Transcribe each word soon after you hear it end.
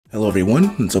Hello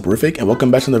everyone, it's Soporific and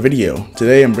welcome back to another video.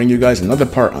 Today I'm bringing you guys another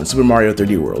part on Super Mario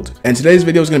 3D World. And today's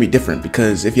video is going to be different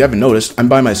because if you haven't noticed, I'm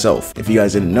by myself. If you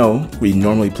guys didn't know, we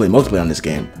normally play multiplayer on this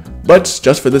game. But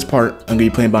just for this part, I'm going to be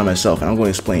playing by myself and I'm going to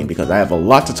explain because I have a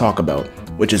lot to talk about,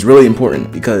 which is really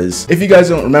important because if you guys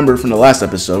don't remember from the last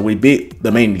episode, we beat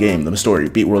the main game, the story,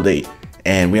 beat World 8.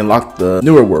 And we unlocked the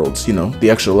newer worlds, you know, the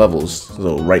extra levels.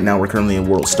 So right now we're currently in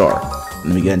World Star.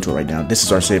 Let me get into it right now. This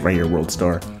is our save right here, World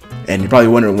Star. And you're probably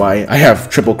wondering why I have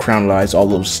triple crown lives, all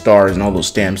those stars and all those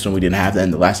stamps when we didn't have that in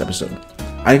the last episode.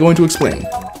 I'm going to explain.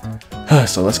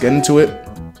 So let's get into it.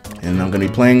 And I'm going to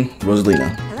be playing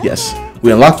Rosalina. Yes,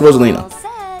 we unlocked Rosalina.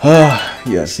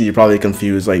 Yes, you're probably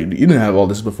confused, like, you didn't have all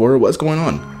this before, what's going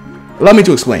on? Allow me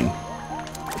to explain.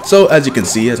 So as you can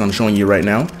see, as I'm showing you right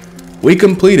now, we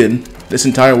completed this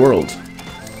entire world.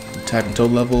 Attack and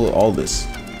Toad level, all this.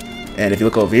 And if you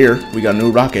look over here, we got a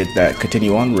new rocket that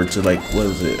continue onward to, like, what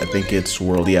is it? I think it's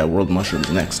World Mushrooms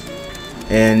next.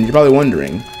 And you're probably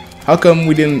wondering, how come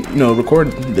we didn't,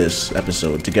 record this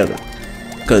episode together?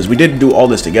 Because we did do all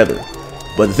this together.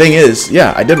 But the thing is,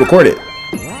 yeah, I did record it.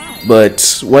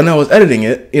 But when I was editing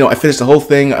it, I finished the whole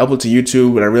thing, I uploaded to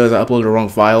YouTube, and I realized I uploaded the wrong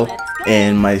file,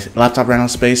 and my laptop ran out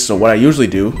of space. So what I usually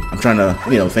do, I'm trying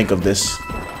to, think of this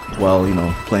while,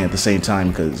 playing at the same time,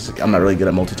 because I'm not really good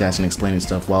at multitasking, explaining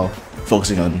stuff while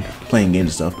focusing on playing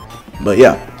games and stuff. But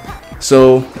yeah,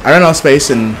 so I ran out of space,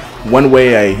 and one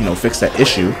way I, fix that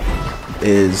issue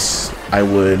is I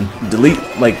would delete,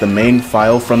 like, the main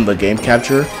file from the game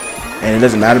capture, and it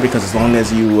doesn't matter because as long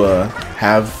as you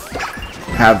have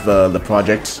the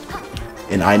project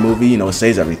in iMovie, it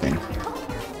saves everything.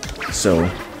 So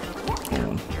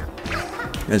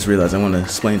I just realized I want to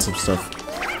explain some stuff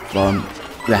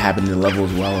that happened in the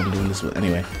levels while I'm doing this.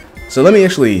 Anyway, so let me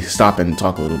actually stop and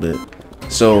talk a little bit.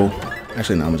 So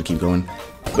actually, no, I'm gonna keep going.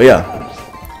 But yeah,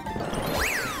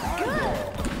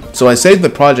 so I saved the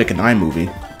project in iMovie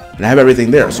and I have everything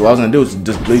there. So what I was gonna do is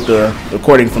just delete the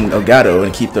recording from Elgato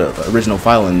and keep the original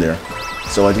file in there.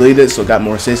 So I deleted it, so it got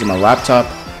more space on my laptop.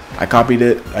 I copied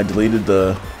it. I deleted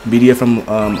the media from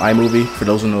iMovie. For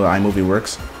those who know how iMovie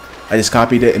works, I just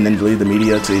copied it and then deleted the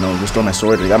media to restore my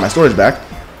storage. I got my storage back,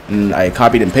 and I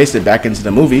copied and pasted back into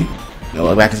the movie,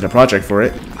 back into the project for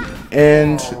it,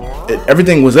 and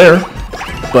everything was there.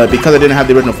 But because I didn't have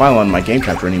the original file on my game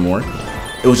capture anymore,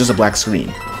 it was just a black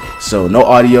screen. So no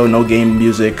audio, no game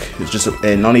music. It's just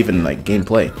and not even like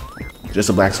gameplay, just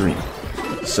a black screen.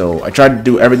 So I tried to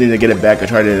do everything to get it back. I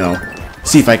tried to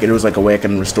see if there was like a way I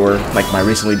can restore like my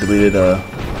recently deleted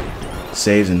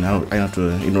saves, and I don't have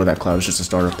to ignore that cloud. It's just a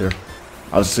start up there.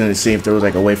 I was just gonna see if there was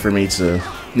like a way for me to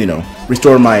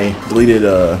restore my deleted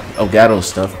Elgato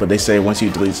stuff, but they say once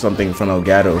you delete something from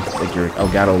Elgato, like your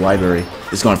Elgato library,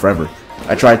 it's gone forever.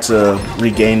 I tried to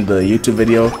regain the YouTube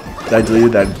video that I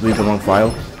deleted the wrong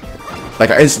file.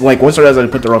 Once I realized I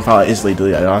put the wrong file, I instantly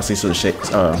deleted it. I honestly sort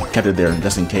of kept it there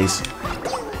just in case.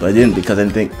 But I didn't, because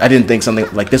I didn't think something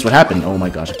like this would happen. Oh my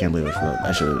gosh, I can't believe it.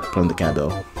 I should have put on the cat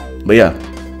though. But yeah,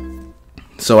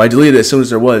 so I deleted it as soon as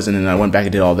there was, and then I went back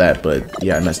and did all that. But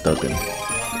yeah, I messed up, and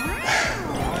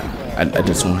I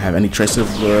just don't have any trace of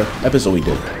the episode we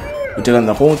did. We took on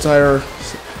the whole entire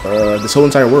this whole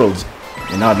entire world,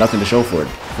 and now I have nothing to show for it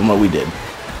from what we did.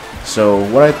 So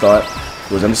what I thought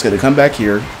was I'm just gonna come back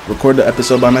here, record the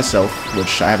episode by myself,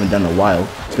 which I haven't done in a while.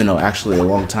 It's been actually a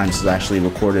long time since I actually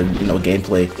recorded, a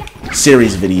gameplay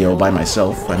series video by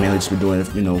myself. I mainly just been doing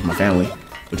it, with my family,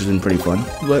 which has been pretty fun.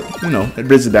 But it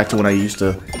brings it back to when I used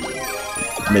to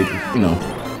make,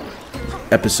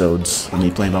 episodes of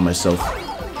me playing by myself.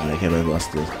 And I can't believe I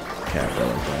lost the cat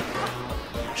like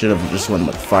that. Should have just went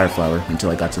with Fire Flower until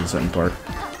I got to a certain part.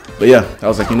 But yeah, I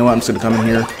was like, you know what? I'm just gonna come in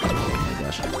here. Oh my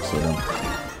gosh, so dumb.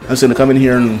 I'm just gonna come in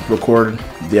here and record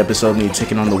the episode of me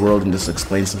taking on the world and just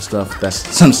explain some stuff. That's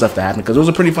some stuff that happened because it was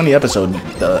a pretty funny episode.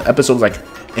 The episode was like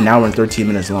an hour and 13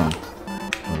 minutes long.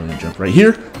 I'm gonna jump right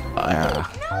here.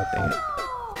 Dang it.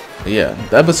 But yeah,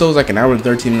 the episode was like an hour and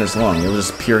 13 minutes long. It was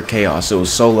just pure chaos. It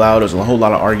was so loud. There was a whole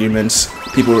lot of arguments.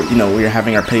 People were, we were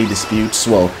having our petty disputes.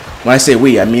 Well, when I say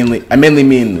we, I mainly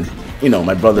mean,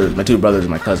 my two brothers and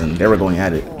my cousin. They were going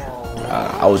at it.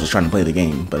 I was just trying to play the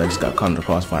game, but I just got caught in the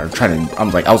crossfire. I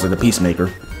was like the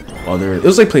peacemaker. It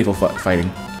was like playful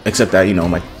fighting, except that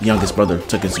my youngest brother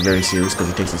took it very serious because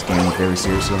he takes this game very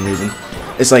serious for some reason.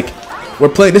 It's like we're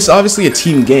playing. This is obviously a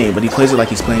team game, but he plays it like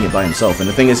he's playing it by himself. And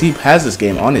the thing is, he has this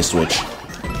game on his Switch,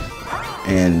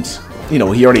 and he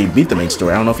already beat the main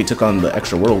story. I don't know if he took on the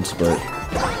extra worlds, but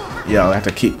yeah, I'll have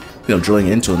to keep drilling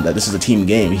into him that this is a team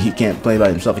game. He can't play by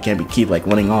himself. He can't keep like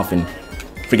running off and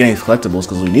forgetting his collectibles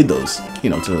because we need those,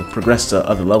 to progress to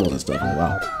other levels and stuff. Oh,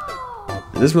 wow.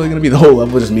 Is this really gonna be the whole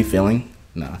level, just me failing?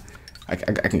 Nah, I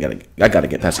gotta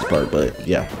get past this part, but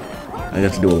yeah. I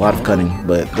have to do a lot of cutting,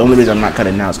 but the only reason I'm not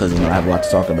cutting now is because, you know, I have a lot to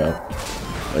talk about.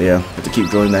 But yeah, I have to keep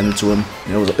drilling that into him.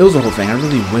 You know, it was a whole thing. I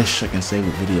really wish I can save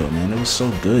a video, man. It was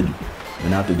so good.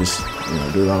 And I have to just, you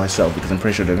know, do it by myself because I'm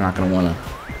pretty sure they're not gonna want to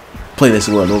play this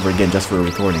world over again just for a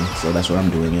recording. So that's what I'm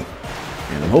doing it.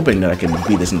 And I'm hoping that I can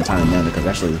beat this in a timely manner because I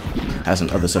actually have some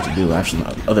other stuff to do. I have some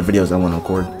other videos I want to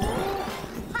record.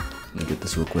 Let me get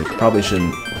this real quick. Probably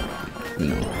shouldn't, you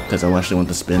know, because I actually want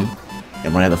to spin.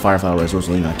 And when I have the Fireflower as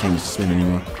Rosalina, I can't use the spin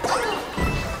anymore.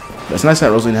 But it's nice that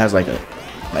Rosalina has like an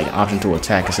option to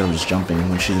attack instead of just jumping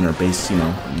when she's in her base, you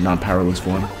know, non-powerless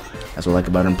form. That's what I like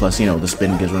about her. And plus, you know, the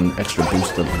spin gives her an extra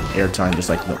boost of airtime, just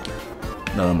like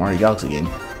the Mario Galaxy game.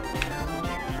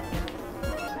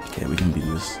 Okay, we can beat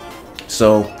this.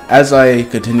 So, as I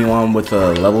continue on with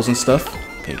the levels and stuff,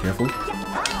 okay, careful.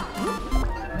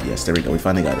 Yes, there we go, we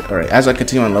finally got it. Alright, as I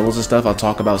continue on levels and stuff, I'll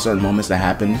talk about certain moments that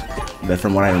happened, that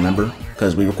from what I remember.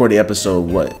 Because we recorded the episode,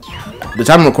 the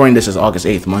time I'm recording this is August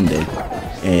 8th, Monday.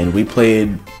 And we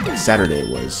played, Saturday it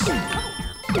was.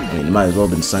 I mean, it might as well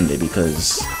have been Sunday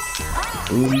because,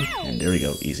 boom, and there we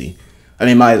go, easy. I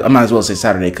mean, I might as well say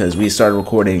Saturday because we started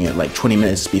recording at like 20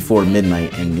 minutes before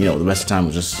midnight. And, you know, the rest of the time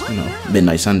was just, you know,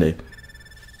 midnight Sunday.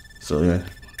 So, yeah,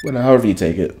 whatever, however you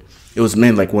take it. It was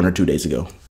made like 1 or 2 days ago.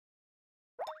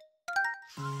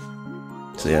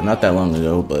 So yeah, not that long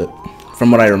ago, but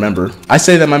from what I remember, I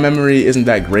say that my memory isn't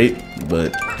that great,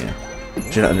 but yeah,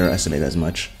 should not underestimate as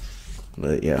much.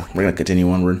 But yeah, we're gonna continue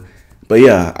onward. But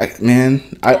yeah, I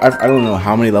don't know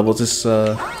how many levels this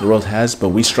the world has, but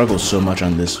we struggled so much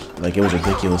on this, like it was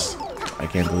ridiculous. I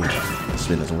can't believe the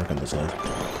spin doesn't work on this side.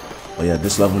 But yeah,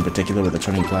 this level in particular with the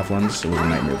turning platforms, it was a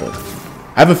nightmare. But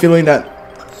I have a feeling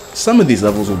that some of these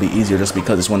levels will be easier just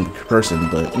because it's one person,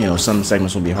 but you know, some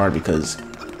segments will be hard because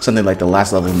something like the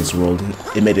last level in this world,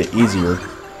 it made it easier.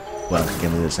 Well, I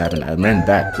can't believe this happened. I ran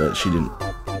back, but she didn't.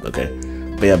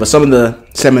 Okay. But yeah, but some of the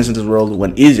segments in this world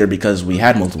went easier because we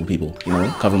had multiple people, you know,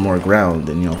 cover more ground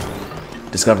and, you know,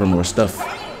 discover more stuff,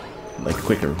 like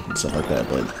quicker and stuff like that.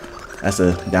 But that's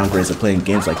the downgrades of playing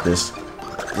games like this.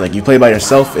 Like, you play by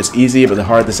yourself, it's easy, but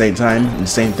hard at the same time. And the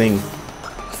same thing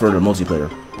for the multiplayer.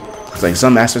 It's like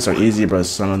some aspects are easy, but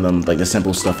some of them, like the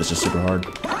simple stuff, is just super hard.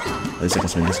 At least I can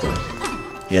spin this guy.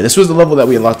 Yeah, this was the level that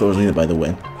we unlocked Rosalina, by the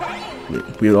way.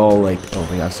 We were all like, oh,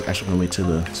 I actually gonna wait till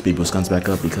the speed boost comes back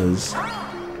up because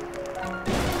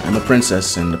I'm a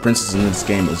princess, and the princess in this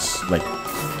game is like,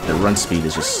 the run speed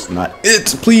is just not it.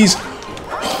 Please,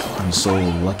 I'm so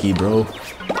lucky, bro.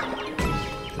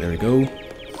 There we go.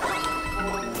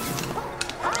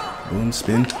 Boom,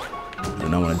 spin. I do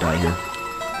not want to die here.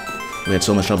 We had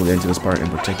so much trouble getting to this part in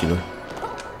particular,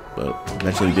 but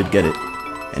eventually we did get it.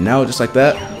 And now, just like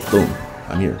that, boom.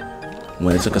 I'm here.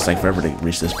 When it took us like forever to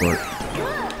reach this part.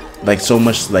 Like so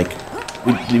much, like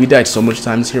we died so much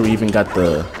times here. We even got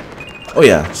the, oh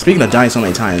yeah, speaking of dying so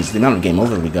many times, the amount of game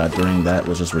over we got during that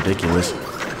was just ridiculous.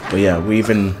 But yeah, we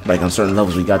even, like on certain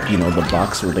levels, we got, you know, the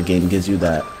box where the game gives you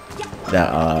that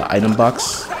item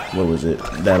box. What was it?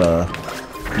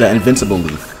 That invincible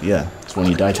leaf. Yeah, it's when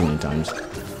you die too many times.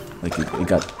 Like it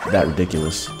got that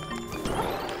ridiculous.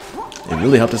 It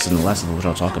really helped us in the last level, which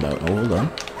I'll talk about. Oh, hold on.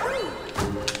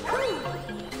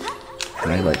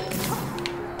 Right, like,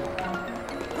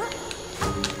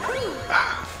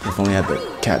 if only I had the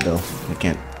cat though. I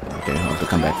can't. Okay, I'll have to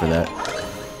come back for that.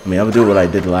 I mean, I would do what I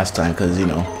did the last time, because, you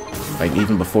know, like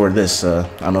even before this, I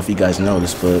don't know if you guys know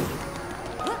this, but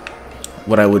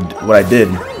what I did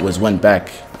was went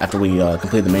back after we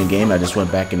completed the main game. I just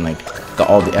went back and like got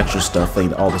all the extra stuff,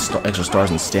 like all the extra stars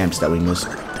and stamps that we missed,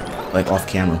 like off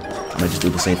camera. I might just do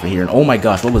the same for here. And oh my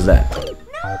gosh, what was that?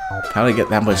 How did I get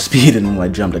that much speed, and when I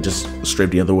jumped, I just straight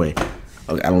the other way?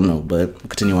 Okay, I don't know, but we'll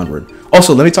continue onward.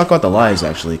 Also, let me talk about the lives,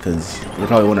 actually, because you're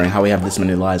probably wondering how we have this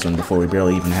many lives when before we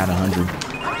barely even had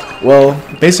 100. Well,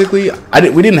 basically,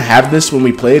 we didn't have this when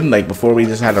we played, like before we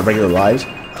just had our regular lives.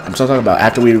 I'm still talking about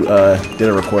after we did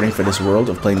a recording for this world,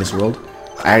 of playing this world.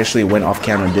 I actually went off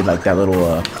camera and did like that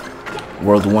little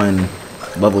World 1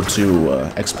 Level 2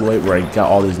 exploit where I got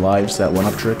all these lives, that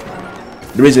 1-up trick.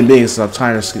 The reason being is I'm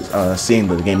tired of seeing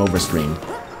the game over stream.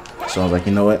 So I was like,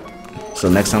 you know what? So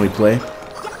next time we play,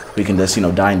 we can just, you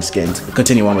know, die and just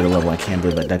continue on with the level. I can't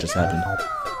believe that just happened.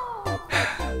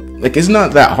 Like, it's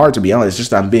not that hard, to be honest. It's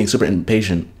just I'm being super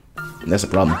impatient. And that's the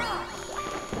problem.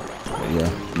 But yeah,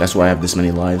 that's why I have this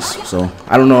many lives. So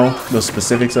I don't know the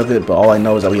specifics of it, but all I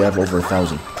know is that we have over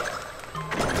 1,000.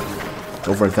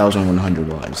 Over 1,100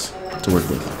 lives to work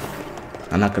with.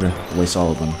 I'm not gonna waste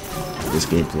all of them in this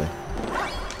gameplay.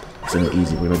 It's gonna be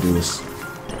easy. We're gonna do this.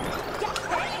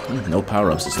 No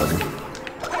power-ups this level.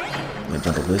 I'm gonna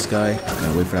jump over this guy. I'm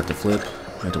gonna wait for that to flip.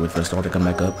 I have to wait for the star to come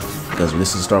back up because this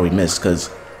is the star we missed. Because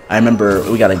I remember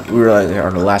we were like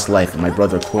on the last life, and my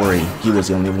brother Corey, he was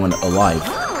the only one alive,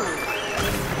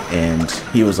 and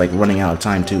he was like running out of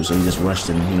time too, so he just rushed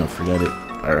and forget it.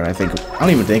 Or I don't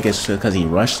even think it's because he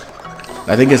rushed.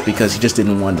 I think it's because he just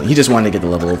wanted to get the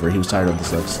level over. He was tired of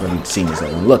this level, seeing this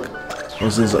level. And look,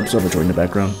 there's this observatory in the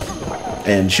background,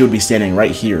 and she would be standing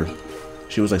right here.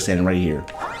 She was like standing right here,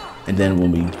 and then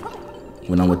when we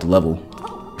went on with the level,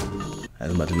 I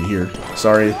was about to be here.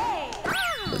 Sorry,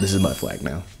 but this is my flag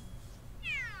now.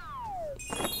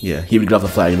 Yeah, he would get off the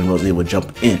flag, and then Rosalie would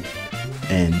jump in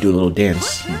and do a little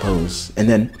dance and pose. And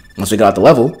then once we got the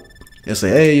level, they'll say,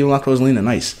 "Hey, you unlocked Rosalina,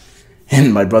 nice."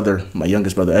 And my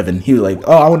youngest brother Evan, he was like,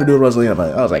 "Oh, I want to do Rosalina,"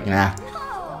 but I was like, "Nah."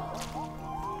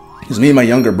 Because me and my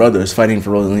younger brother is fighting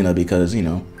for Rosalina because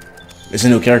it's a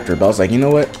new character. But I was like, you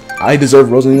know what? I deserve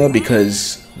Rosalina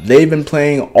because they've been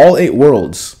playing all 8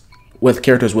 worlds with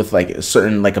characters with like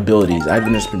certain abilities. I've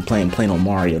just been playing plain old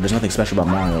Mario. There's nothing special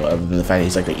about Mario other than the fact that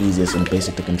he's like the easiest and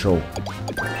basic to control.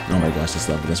 Oh my gosh,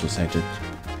 this was hectic.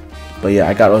 But yeah,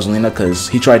 I got Rosalina because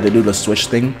he tried to do the switch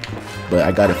thing, but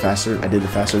I got it faster. I did it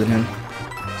faster than him.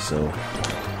 So,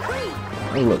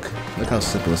 oh look how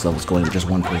simple this level's going with just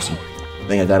one person. I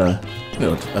think I got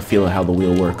a feel of how the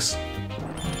wheel works.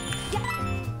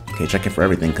 Okay, check it for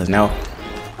everything because now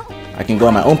I can go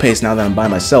at my own pace now that I'm by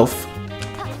myself.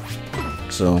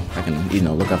 So I can,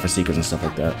 look out for secrets and stuff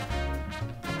like that.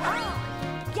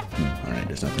 Alright,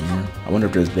 there's nothing here. I wonder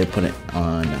if they put it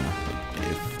on,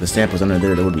 if the stamp was under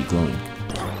there, it would be glowing.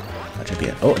 I'll check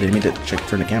it. Oh, I didn't mean to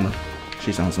turn the camera.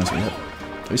 She sounds messing me up.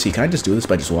 Let me see, can I just do this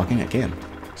by just walking? I can.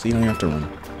 So you don't even have to run.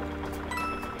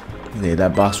 Okay,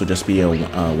 that box would just be a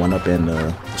 1-up and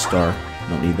a star.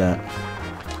 Don't need that.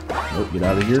 Nope, get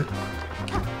out of here.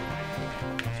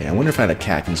 Okay, I wonder if I had a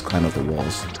cat can just climb up the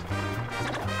walls.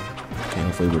 Okay,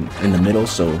 hopefully we're in the middle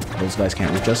so those guys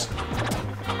can't reach us.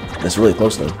 That's really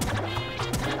close though.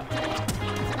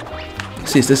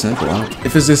 See, it's this simple.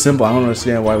 If it's this simple, I don't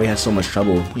understand why we had so much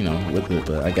trouble, with it.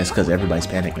 But I guess because everybody's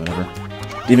panicking or whatever.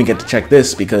 Didn't even get to check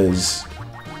this because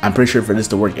I'm pretty sure for this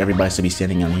to work, everybody has to be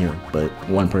standing on here. But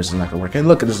one person's not gonna work. And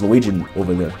look, there's Luigi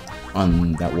over there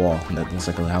on that wall. That looks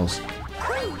like a house.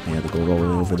 Yeah, the gold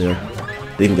roller over there.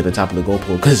 Didn't even get the top of the gold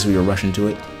pole because we were rushing to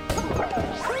it.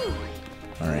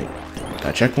 Alright, got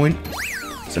a checkpoint.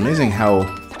 It's amazing how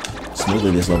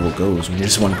smoothly this level goes when you're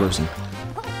just one person.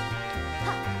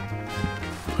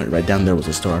 Right down there was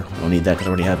a star. Don't need that because I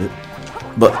already have it.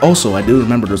 But also, I do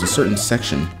remember there's a certain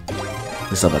section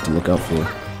this I'll have to look out for.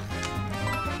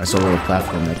 I saw a little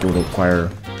platform that would require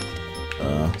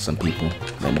some people,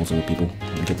 like multiple people.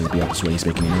 Let me get this B out this way, he's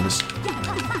making me nervous.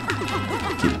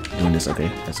 Keep doing this, okay.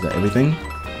 That's got everything.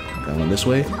 Gotta run this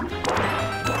way.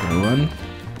 Gotta run.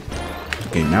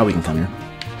 Okay, now we can come here.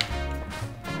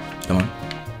 Come on.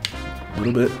 A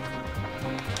little bit.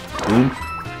 Boom.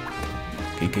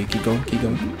 Okay, keep going, keep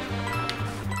going.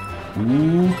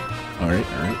 Ooh. Alright.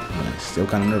 I'm still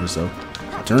kind of nervous though.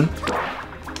 Turn.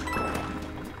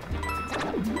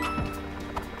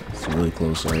 It's really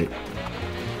close, right?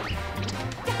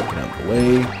 Get out of the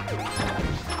way.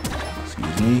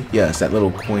 Excuse me. Yeah, it's that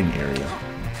little coin area.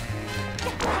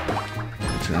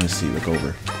 I'm trying to see, look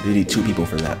over. You need 2 people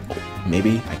for that.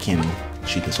 Maybe I can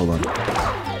cheat this. Hold on.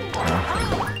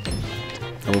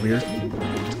 Come over here.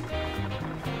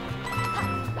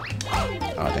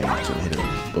 Oh dang, I shouldn't hit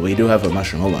it. But we do have a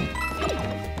mushroom. Hold on.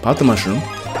 Pop the mushroom.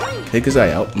 Take his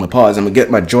eye out. I'm gonna pause. I'm gonna get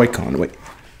my Joy-Con. Wait.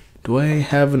 Do I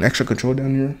have an extra control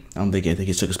down here? I don't think I think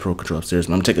he took his Pro Control upstairs.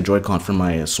 But I'm gonna take a Joy-Con from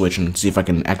my Switch and see if I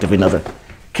can activate another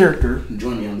character and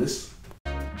join me on this.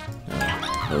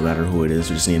 No matter who it is,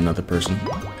 we just need another person.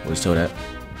 We'll just tell that.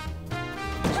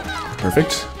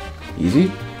 Perfect.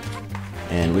 Easy.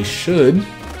 And we should.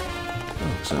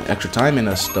 Oh, so extra time and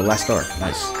the last star.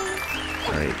 Nice.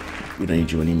 Alright. We don't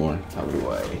need you anymore. How do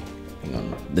I? Hang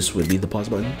on. This would be the pause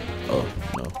button. Oh,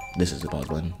 no. This is the pause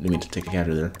button. Let me take a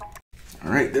character there.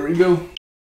 Alright, there we go.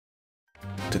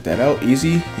 Took that out.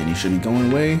 Easy. And you should be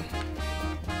going away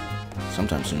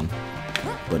sometime soon.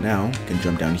 But now, you can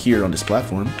jump down here on this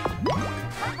platform.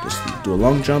 Just do a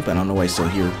long jump. I don't know why he's still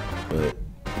here. But,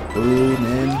 boom,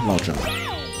 and long jump.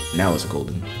 Now it's a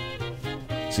golden.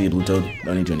 See you, Blue Toad.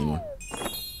 Don't need you anymore.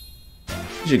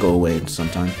 You should go away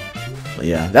sometime. But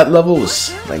yeah, that level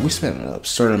was, like, we spent an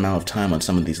absurd amount of time on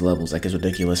some of these levels. Like, it's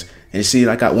ridiculous. And you see,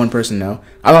 I got one person now.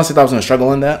 I honestly thought I was going to struggle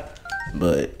on that.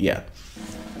 But, yeah.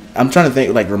 I'm trying to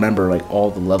think, like, remember, like,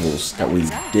 all the levels that we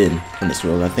did in this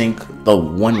world. I think the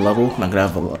one level I'm going to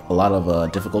have a lot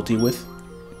of difficulty with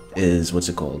is, what's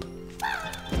it called?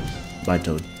 Bye,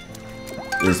 Toad.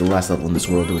 is the last level in this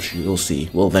world, which you'll see.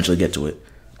 We'll eventually get to it.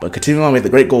 But continuing on with the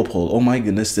Great Gold Pole. Oh my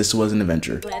goodness, this was an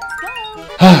adventure. Let's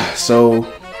go. So,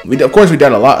 of course we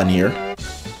did a lot in here.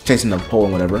 Chasing the pole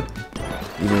and whatever.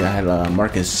 Even I had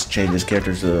Marcus change his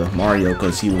character to Mario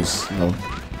because he was, you know,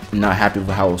 not happy with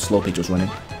how slow Peach was running.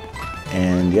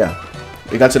 And yeah,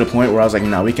 it got to the point where I was like,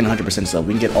 nah, we can 100% stuff.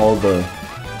 We can get all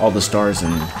the stars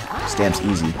and stamps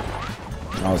easy.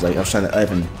 And I was trying to,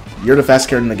 Evan, you're the fastest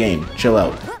character in the game. Chill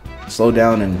out. Slow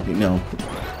down and, you know,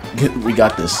 we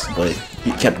got this. But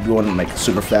he kept going like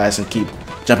super fast and keep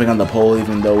jumping on the pole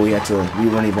even though we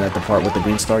weren't even at the part with the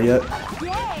green star yet.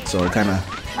 So I kind of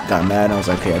got mad and I was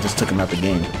like, okay, I just took him out the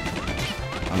game.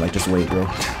 I'm like, just wait, bro,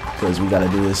 because we gotta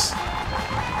do this.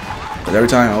 But every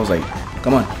time I was like,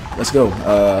 come on, let's go.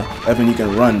 Evan, you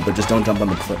can run, but just don't jump on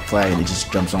the flag, and he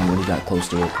just jumps on when he got close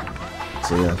to it.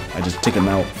 So yeah, I just took him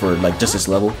out for like just this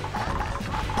level.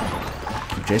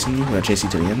 Keep chasing you? I'm gonna chase you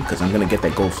to the end because I'm gonna get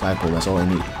that gold flagpole. That's all I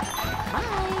need.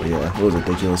 But yeah, it was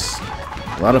ridiculous.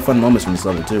 A lot of fun moments from this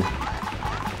level too.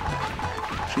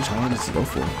 Sheesh, how long does it go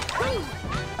for?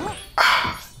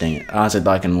 Dang it. I honestly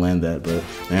thought I can land that, but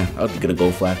yeah, I'll get a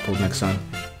gold flagpole next time.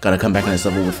 Gotta come back in this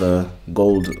level with a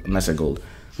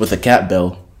with a cat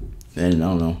bell, and I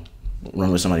don't know,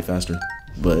 run with somebody faster.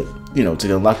 But you know,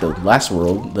 to unlock the last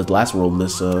world of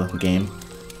this game,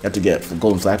 you have to get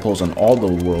golden flagpoles on all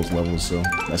the world's levels. So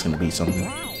that's gonna be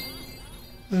something.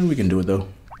 And we can do it though,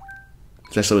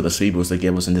 especially with the speed boost they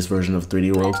gave us in this version of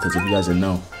 3D Worlds. Because if you guys didn't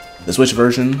know, the Switch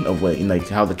version of like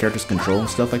how the characters control and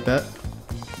stuff like that.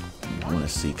 I want to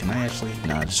see, can I actually?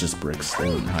 Nah, it's just bricks. They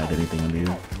don't hide anything under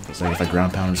here. It's like if I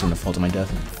ground pound, I'm just gonna fall to my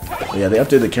death. But yeah, they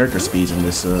updated the character speeds in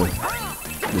this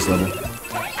this level.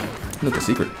 Look, a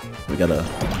secret. We got a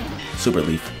super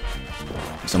leaf.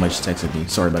 Somebody just texted me.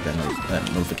 Sorry about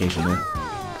that notification there.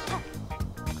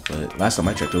 But last time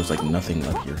I checked, there was like nothing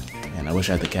up here. And I wish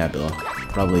I had the cat bill.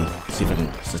 Probably see if I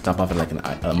can stop off at like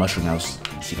a mushroom house.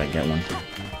 See if I can get one.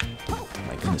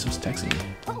 My goodness, who's texting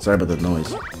me? Sorry about the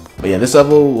noise. But yeah, this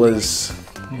level was...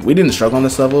 We didn't struggle on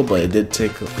this level, but it did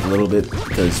take a little bit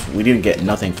because we didn't get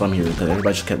nothing from here because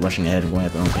everybody just kept rushing ahead and going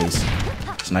at their own pace.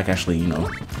 So I can actually, you know,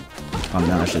 calm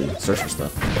down, actually search for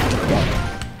stuff.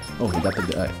 Oh, we got the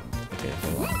guy. Okay,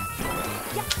 hold on.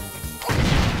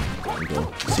 There we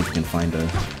go. See if we can find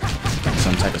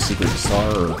some type of secret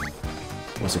star or...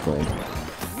 What's it called?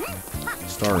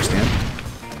 Star or stamp?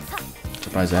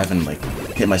 Surprised I haven't, like,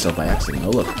 hit myself by accident.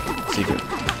 Oh, look. Secret.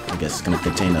 I guess it's gonna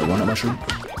contain a walnut mushroom.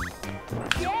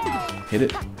 Hit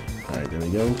it. Alright, there we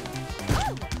go.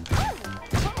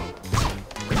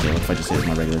 Okay, what if I just hit it with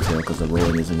my regular tail because the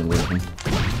rolling isn't gonna work.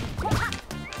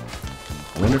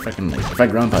 I wonder if I can, like, if I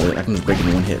ground pound it, I can just break it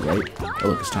in one hit, right? Oh,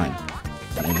 look, it's time.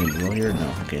 Can I even roll here?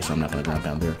 No. Okay, so I'm not gonna ground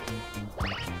pound there.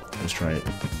 Let's try it.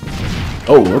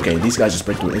 Oh, okay, these guys just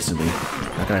break through instantly.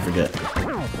 How can I forget?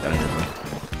 Gotta hit them.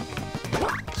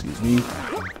 Excuse me.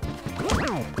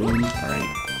 Boom.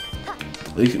 Alright.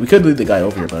 We could leave the guy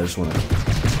over here, but I just wanna...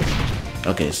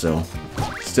 Okay, so...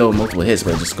 Still multiple hits,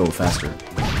 but I just go faster.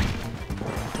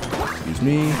 Excuse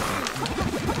me.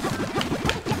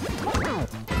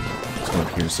 Let's go up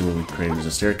here and see what we created. There's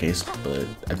a staircase, but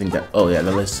I think that... Oh, yeah,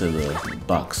 that leads to the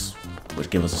box, which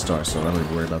gave us a star, so I don't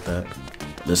really worry about that.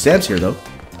 The stamp's here, though.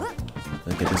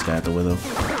 Let's get this guy out the way, though.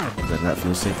 Does that not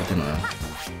feel safe with him around?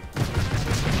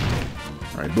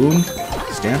 Alright, boom.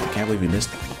 Stamp. I can't believe we missed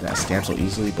that stamp so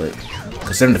easily, but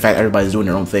considering the fact everybody's doing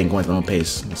their own thing, going at their own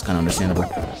pace, it's kind of understandable.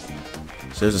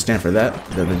 So there's a stamp for that.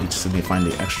 Then we just need to find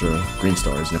the extra green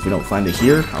stars, and if we don't find it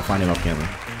here, I'll find it off camera.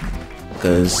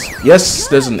 Because yes,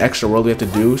 there's an extra world we have to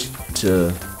do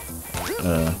to,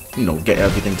 you know, get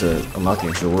everything to unlock the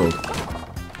extra world.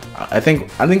 I think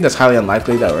that's highly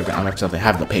unlikely that I'm gonna have to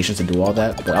have the patience to do all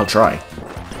that, but I'll try.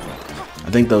 I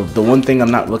think the one thing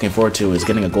I'm not looking forward to is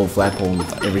getting a gold flagpole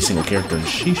with every single character.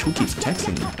 Sheesh, who keeps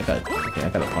texting me? I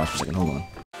gotta pause for a second. Hold on.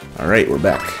 All right, we're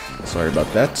back. Sorry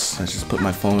about that. I just put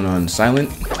my phone on silent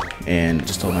and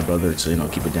just told my brother to, you know,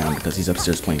 keep it down because he's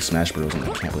upstairs playing Smash Bros. And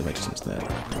I can't believe I just missed that.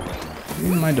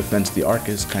 In my defense, the arc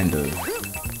is kind of...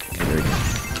 Okay, there we go.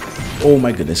 Oh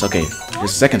my goodness. Okay,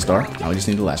 there's a second star. Now we just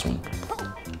need the last one.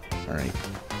 All right.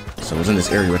 So I was in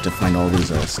this area where I had to find all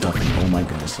these stuff. And oh my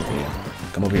goodness. Okay, yeah.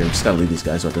 Come over here. Just gotta leave these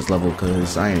guys at this level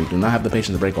because I do not have the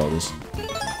patience to break all this.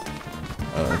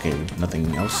 Okay,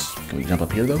 nothing else. Can we jump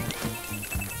up here though?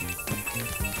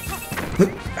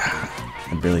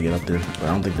 I barely get up there, but I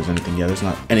don't think there's anything. Yeah, there's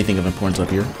not anything of importance up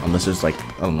here, unless there's like,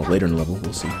 I don't know, later in the level.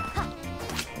 We'll see.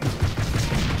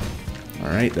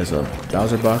 Alright, there's a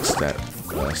Bowser box that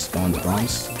spawns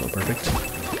bombs. Oh, perfect.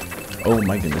 Oh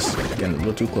my goodness, getting a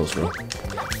little too close, bro.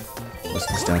 What's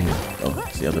this down here? Oh,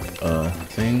 it's the other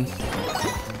thing.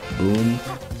 Boom.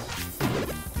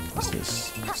 What's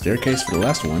this? Staircase for the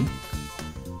last one.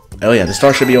 Oh yeah, the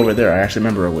star should be over there. I actually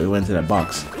remember we went to that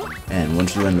box. And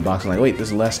once we went in the box, I'm like, wait,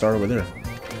 there's the last star over there.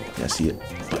 Yeah, I see it.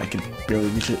 But I can barely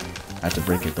reach it. I have to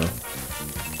break it though.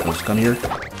 So just come here.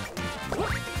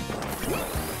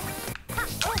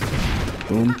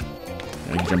 Boom.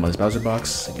 I can jump on this Bowser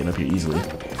box. Get up here easily.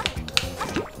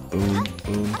 Boom,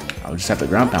 boom. I'll just have to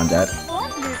ground pound that.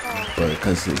 But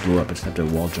because it blew up, I just have to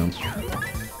wall jump.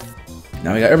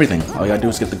 Now we got everything. All we gotta do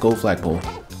is get the gold flagpole.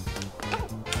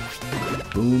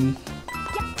 Boom.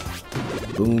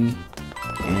 Boom.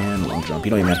 And long jump.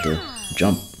 You don't even have to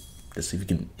jump. Just see if you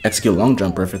can execute a long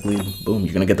jump perfectly. Boom.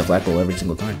 You're gonna get the flagpole every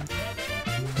single time.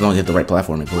 As long as you hit the right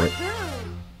platform for it.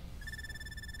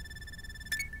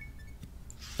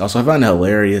 Also, I find it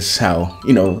hilarious how,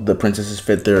 you know, the princesses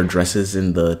fit their dresses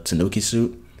in the Tanuki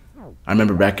suit. I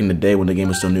remember back in the day when the game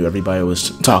was still new, everybody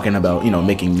was talking about, you know,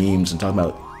 making memes and talking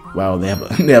about, wow, they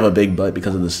have a big butt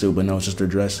because of the suit, but no, it's just their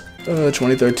dress.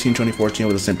 2013, 2014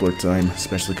 was a simpler time,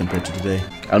 especially compared to today.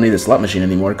 I don't need a slot machine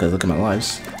anymore because look at my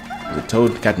lives. The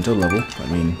Toad, Captain Toad level. I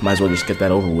mean, might as well just get that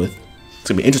over with. It's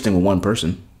gonna be interesting with one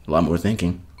person. A lot more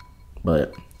thinking.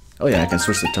 But, oh yeah, I can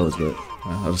switch the Toads, but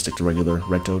I'll just stick to regular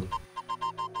Red Toad.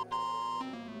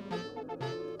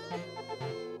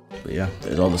 But yeah,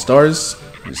 there's all the stars.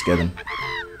 Just get them.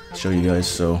 Show you guys.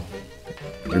 So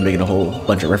we're making a whole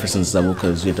bunch of references in this level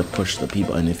because you have to push the P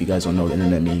button. If you guys don't know the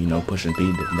internet mean, you know, pushing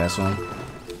P, that song.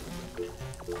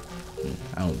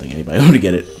 I don't think anybody would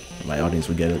get it. My audience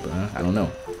would get it, but I don't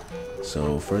know.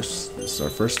 So first, this is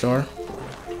our first star.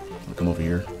 I'll come over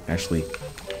here. Actually,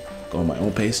 go at my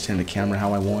own pace, turn the camera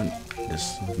how I want.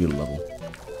 Just view the level.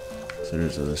 So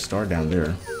there's a star down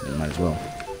there. You might as well.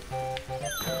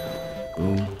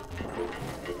 Boom.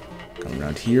 Come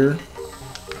around here.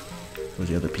 Where's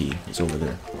the other P? It's over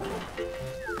there.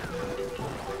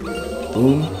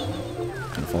 Boom.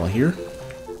 Gonna fall here.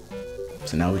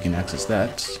 So now we can access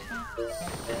that.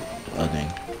 Oh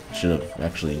dang. Should have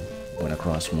actually went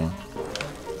across more.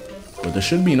 But there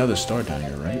should be another star down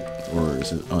here, right? Or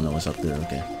is it? Oh no, it's up there.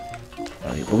 Okay.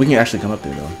 Alright, but we can actually come up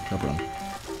there though. No problem.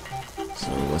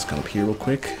 So let's come up here real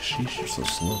quick. Sheesh, you're so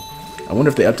slow. I wonder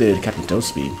if they updated Captain Toad's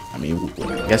speed. I mean,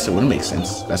 I guess it wouldn't make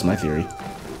sense. That's my theory.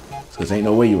 Because ain't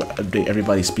no way you update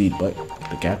everybody's speed but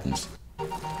the captain's.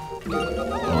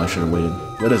 Oh, I should have waited.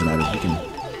 Well, it doesn't matter. We can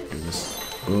do this.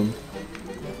 Boom.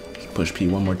 Let's push P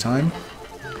one more time.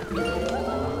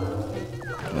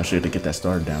 I'm not sure to get that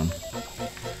star down.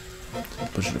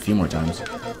 Push it a few more times.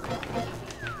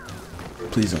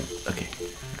 Please don't. Okay.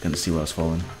 I'm gonna see where I was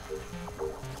falling.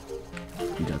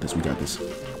 We got this. We got this.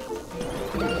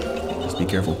 Just be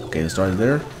careful. Okay, the star is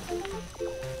there.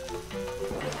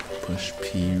 Push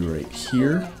P right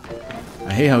here.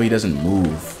 I hate how he doesn't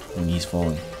move when he's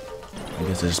falling. I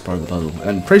guess that's just part of the puzzle.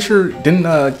 I'm pretty sure, didn't,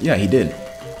 yeah, he did.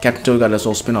 Captain Toad got this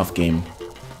whole spin-off game.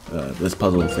 This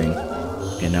puzzle thing.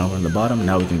 Okay, now we're on the bottom.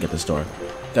 Now we can get the star.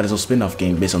 Got this whole spin-off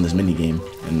game based on this mini game.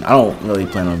 And I don't really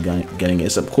plan on getting it.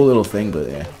 It's a cool little thing, but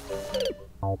yeah.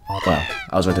 Wow,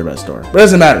 I was right there by the star. But it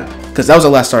doesn't matter, because that was the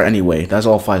last star anyway. That's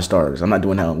all 5 stars. I'm not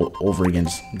doing that over again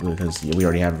because yeah, we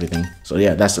already have everything. So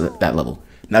yeah, that's that level.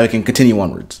 Now we can continue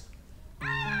onwards.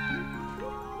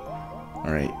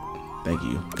 Alright, thank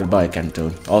you. Goodbye, Captain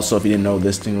Toad. Also, if you didn't know,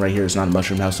 this thing right here is not a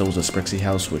mushroom house, it was a Sprixie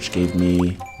house, which gave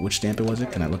me... Which stamp it was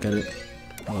it? Can I look at it?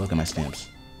 Oh, look at my stamps.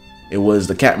 It was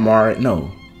the Cat Mario...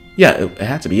 No. Yeah, it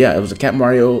had to be. Yeah, it was the Cat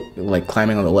Mario, like,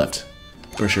 climbing on the left.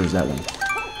 Pretty sure it was that one.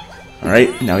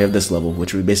 Alright, now we have this level,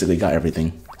 which we basically got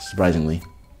everything, surprisingly.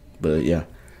 But yeah,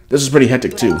 this was pretty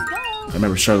hectic too. I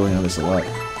remember struggling on this a lot.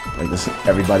 Like this,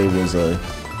 everybody was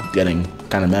getting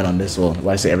kind of mad on this. Well,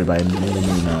 when I say everybody, I mean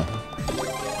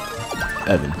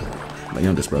Evan, my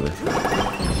youngest brother.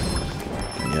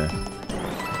 And yeah.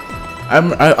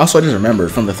 I also just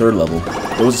remembered from the 3rd level,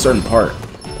 there was a certain part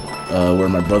where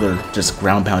my brother just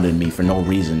ground pounded me for no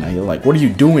reason. I was like, "What are you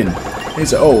doing?" And he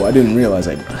said, "Oh, I didn't realize."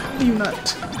 Like, how do you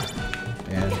not?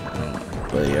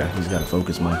 But yeah, he's got to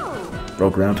focus more.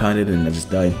 Broke ground pounded and I just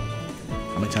died.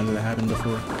 How many times did that happen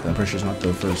before? I'm pretty sure it's not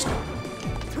the first.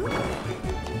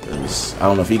 I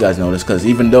don't know if you guys noticed, because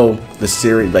even though the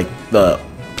series, like the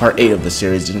part 8 of the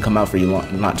series didn't come out for you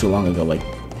not too long ago, like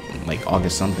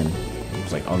August something. It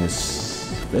was like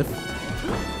August 5th?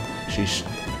 Sheesh.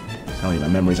 Telling you, my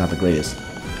memory's not the greatest.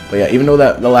 But yeah, even though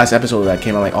the last episode of that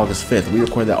came out like August 5th, we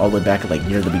recorded that all the way back at like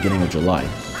near the beginning of July.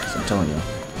 So I'm telling you.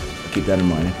 Keep that in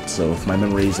mind. So if my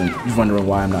memory isn't, you're wondering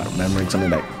why I'm not remembering something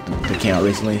that came out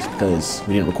recently, it's because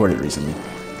we didn't record it recently.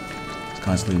 It's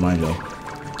constantly mind though,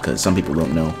 because some people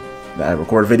don't know that I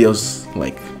record videos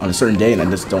like on a certain day and I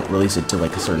just don't release it till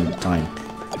like a certain time.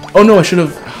 Oh no, I should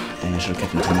have. Dang, I should have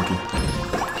kept him Tanuki.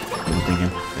 I'm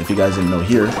thinking. If you guys didn't know,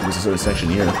 here, there's a certain section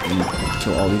here. You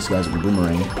kill all these guys with a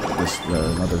boomerang. This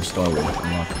another star will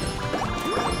unlock.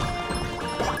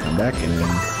 Come back, and then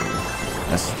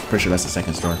that's pretty sure that's the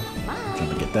second star.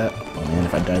 Jump and get that. Oh man,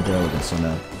 if I died there, I would have been so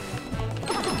mad.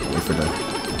 Wait for the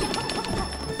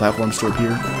platforms to appear.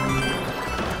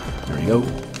 There we go.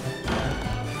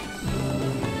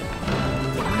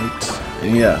 Right.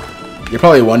 And yeah, you're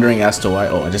probably wondering as to why.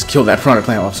 Oh, I just killed that piranha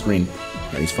plant off screen.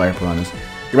 These fire piranhas.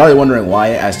 You're probably wondering why,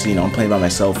 as to, you know, I'm playing by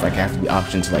myself, like I have the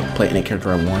option to like play any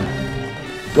character I want.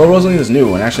 Well, Rosalina's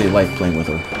new, and I actually like playing with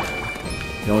her.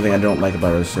 The only thing I don't like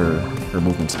about her is her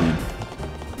movement speed.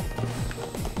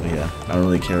 But yeah, I don't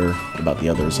really care about the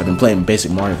others. I've been playing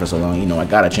basic Mario for so long, you know, I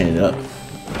gotta change it up.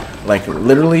 Like,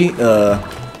 literally,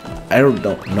 I don't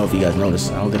know if you guys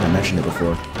noticed, I don't think I mentioned it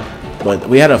before, but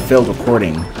we had a failed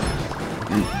recording.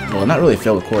 Well, not really a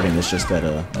failed recording, it's just that,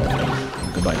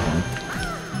 okay, goodbye, Colin.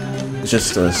 It's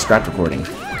just a scrap recording.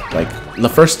 Like, the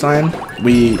first time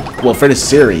well, for this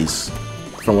series,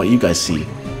 from what you guys see,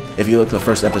 if you look at the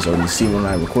first episode and you see when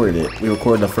I recorded it, we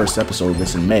recorded the first episode of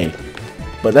this in May.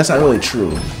 But that's not really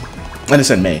true. I just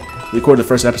said May. We recorded the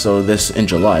first episode of this in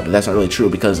July, but that's not really true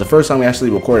because the first time we actually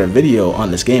recorded a video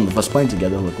on this game of us playing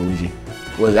together, look Luigi,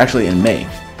 was actually in May.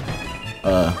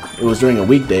 It was during a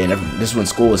weekday, and this is when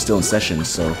school was still in session,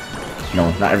 so, you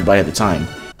know, not everybody had the time.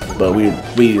 But we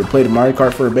played Mario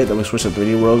Kart for a bit, then we switched to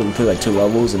 3D World, and we played like 2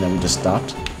 levels, and then we just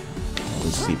stopped.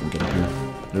 Let's see if we can get up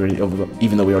here.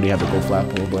 Even though we already have the gold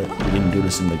flagpole, but we didn't do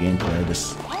this in the gameplay. I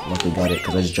just luckily got it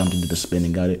because I just jumped into the spin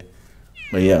and got it.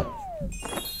 But yeah,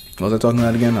 what was I talking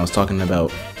about again? I was talking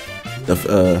about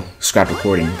the scrap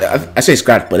recording. I say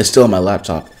scrap, but it's still on my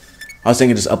laptop. I was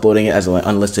thinking just uploading it as an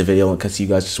unlisted video because you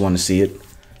guys just want to see it.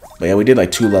 But yeah, we did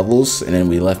like 2 levels and then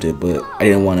we left it. But I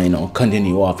didn't want to, you know,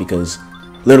 continue off because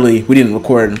literally we didn't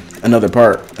record another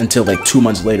part until like 2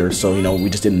 months later. So, you know, we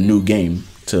just did a new game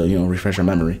to, you know, refresh our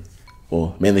memory.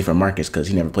 Well, mainly for Marcus because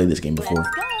he never played this game before.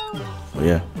 But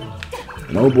yeah,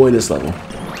 and oh boy, this level.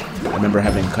 I remember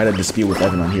having quite a dispute with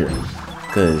Evan on here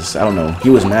because I don't know, he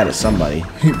was mad at somebody.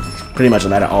 Pretty much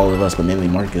mad at all of us, but mainly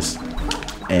Marcus.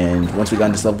 And once we got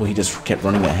in this level, he just kept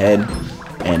running ahead.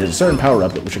 And there's a certain power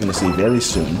up which you're gonna see very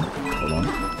soon. Hold on,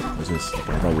 what's this?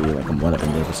 Okay, probably like a one up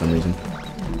in there for some reason.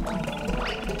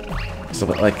 So,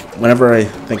 like, whenever I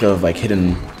think of like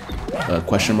hidden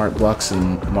question mark blocks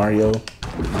in Mario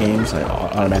games, I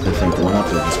automatically think one up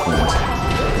or just coins.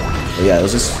 But yeah, it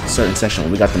was this certain section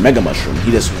when we got the Mega Mushroom.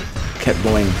 He just kept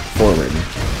going forward.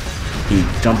 He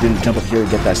jumped up here to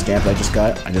get that stamp I just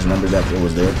got. I just remembered that it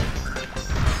was there.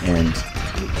 And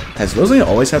has Rosalina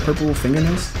always had purple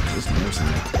fingernails? Just noticing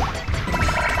that.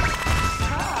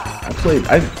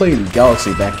 I played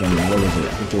Galaxy back in, what was it? I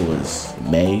think it was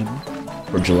May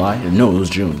or July. No, it was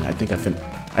June. I think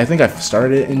I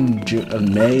started it in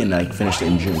May and I finished it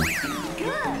in June.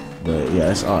 But yeah,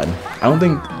 it's odd. I don't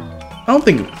think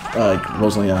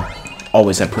Rosalina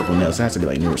always had purple nails. It has to be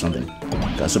like new or something.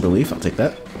 Got a Super Leaf, I'll take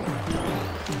that.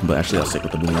 But actually I'll stick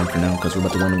with the boomerang for now because we're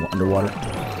about to go underwater.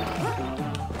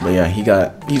 But yeah,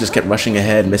 he just kept rushing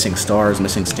ahead, missing stars,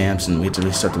 missing stamps, and we had to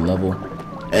restart the level.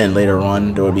 And later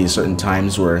on there would be certain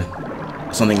times where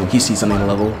he sees something in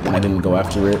the level and I didn't go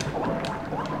after it.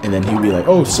 And then he'd be like,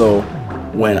 oh, so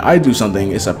when I do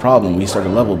something, it's a problem. We start a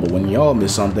level, but when y'all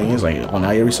miss something, it's like, oh,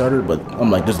 now you restarted. But I'm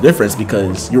like, there's a difference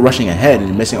because you're rushing ahead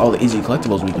and missing all the easy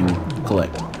collectibles we can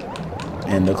collect.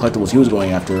 And the collectibles he was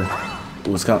going after, it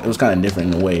was kind of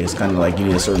different in a way. It's kind of like you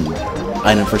need a certain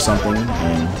item for something,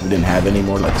 and we didn't have any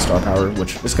more, like the star power,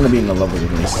 which is going to be in the level we're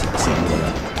going to see. I'm going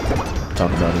to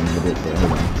talk about it in a little bit, but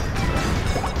hold on.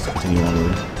 Let's continue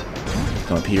on.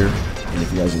 Come up here, and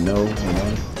if you guys know, hold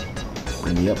on.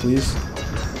 Bring me up, please.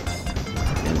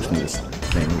 And which means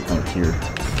thing will come up here.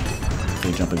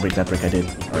 Okay, jump and break that brick I did.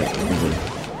 Alright,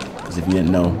 because if you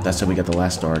didn't know, that's how we got the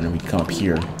last star, and then we come up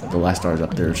here. The last star is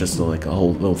up there. It's just like a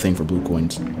whole little thing for blue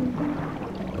coins.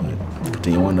 But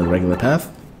continue on to the regular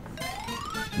path.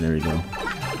 And there you go.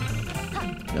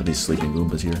 Got these sleeping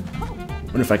Goombas here.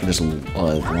 Wonder if I can just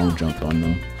long jump on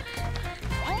them.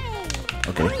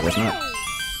 Okay, guess not.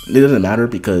 It doesn't matter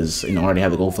because, you know, I already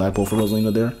have the gold flagpole for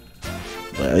Rosalina there.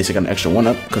 But at least I got an extra 1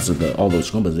 up because of all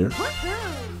those Goombas there.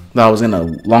 Thought I was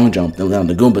gonna long jump and land on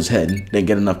the Goomba's head. Didn't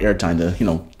get enough airtime to, you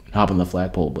know, hop on the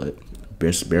flagpole, but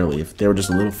just barely. If they were just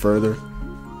a little further,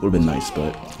 would have been nice,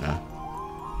 but nah.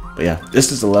 But yeah,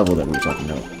 this is the level that we were talking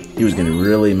about. He was getting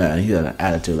really mad. He had an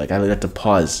attitude. Like, I had to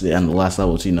pause on the last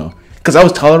level to, you know, because I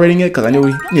was tolerating it because I knew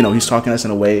he's talking to us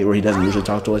in a way where he doesn't usually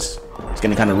talk to us. It's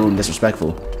getting kind of rude and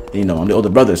disrespectful. You know, I'm the older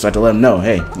brother, so I had to let him know,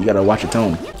 hey, you gotta watch your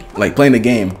tone. Like, playing the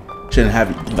game, shouldn't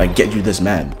have like get you this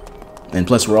mad. And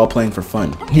plus, we're all playing for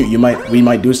fun. We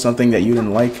might do something that you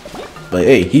didn't like, but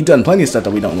hey, he done plenty of stuff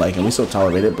that we don't like, and we still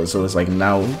tolerate it. But so it's like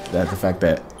now that the fact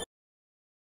that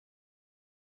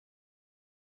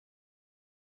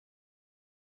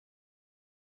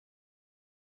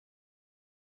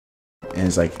and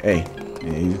it's like, hey,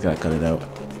 yeah, you just gotta cut it out.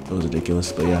 It was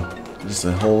ridiculous, but yeah, just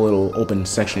a whole little open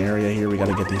section area here. We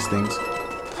gotta get these things.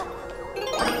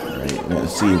 All right,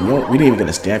 let's see. We didn't even get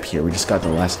a stamp here. We just got the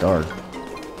last star.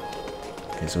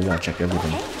 Okay, so we gotta check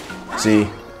everything. See,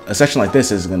 a section like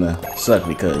this is gonna suck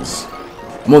because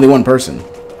I'm only one person,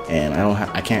 and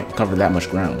I can't cover that much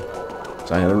ground.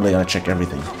 So I really gotta check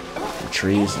everything, the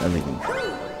trees, everything.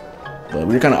 But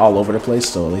we're kind of all over the place,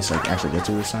 so at least I can actually get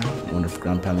to this time. I wonder if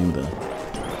ground pounding the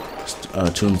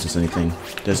tombs is anything.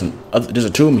 There's a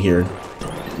tomb here,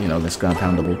 you know, that's ground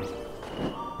poundable,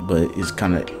 but it's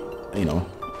kind of, you know,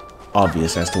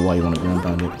 obvious as to why you want to ground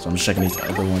pound it. So I'm just checking these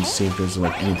other ones to see if there's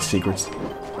like any secrets.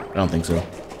 I don't think so.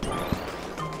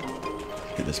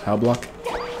 Hit this power block.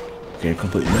 Okay,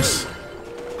 complete miss.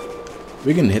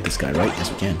 We can hit this guy, right?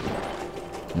 Yes, we can.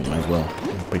 We might as well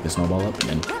break the snowball up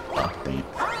and then. Oh, dang it.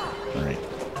 Alright.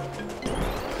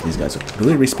 These guys will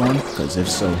really respawn, because if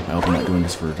so, I hope I'm not doing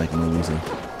this for like no reason.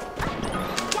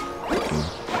 Okay.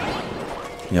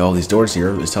 Yeah, all these doors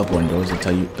here, these teleporting doors that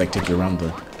tell you, like, take you around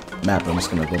the map. I'm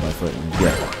just gonna go by foot. And,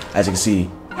 yeah, as you can see,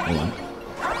 hold on.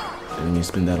 Let me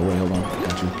spin that away. Hold on,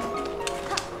 got you.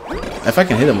 If I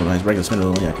can hit him with my regular spin,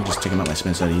 yeah, I can just take him out my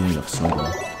spin instead of using a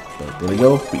snowball. But there we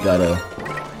go. We got a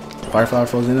Fireflower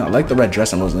Rosalina. I like the red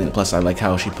dress on Rosalina. Plus, I like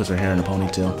how she puts her hair in a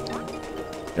ponytail.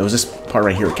 It was this part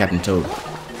right here with Captain Toad.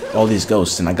 All these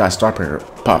ghosts, and I got star power.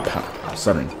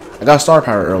 I got star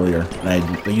power earlier, and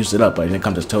I used it up, but I didn't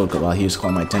come to Toad while he was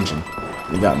calling my attention.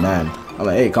 He got mad. I'm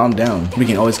like, hey, calm down. We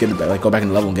can always get it back, like go back in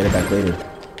the level and get it back later.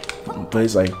 But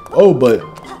he's like, oh, but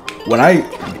when I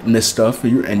miss stuff,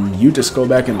 and you just go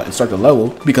back and start the level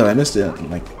because I missed it. I'm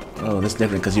like, oh, that's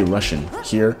different because you're Russian.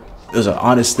 Here, it was an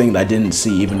honest thing that I didn't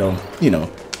see, even though, you know,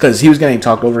 because he was getting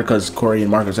talked over because Corey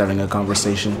and Mark was having a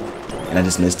conversation. And I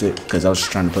just missed it because I was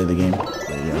just trying to play the game. But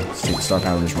yeah, let's take the star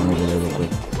power and just run over there real quick.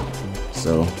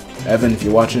 So, Evan, if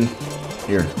you're watching,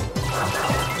 here.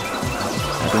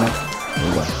 Happy now? There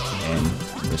we go. And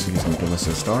this is going to give us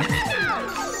a star.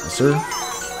 Yes, sir.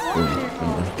 Boom.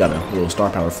 Got a little star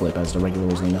power flip as the regular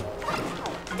Rosalina.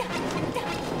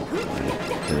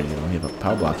 Alright, there we go. We have a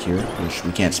power block here, which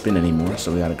we can't spin anymore,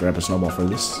 so we gotta grab a snowball for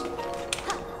this.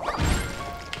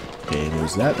 Okay,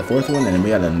 there's that, the fourth one, and then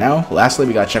we gotta now, lastly,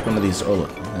 we gotta check one of these,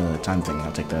 time thing.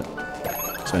 I'll take that.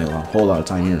 Spending a whole lot of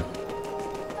time here.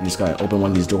 You just gotta open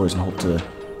one of these doors and hope to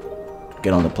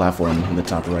get on the platform in the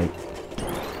top right.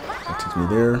 That takes me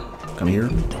there. Come here.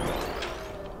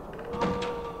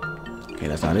 Okay,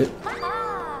 that's not it.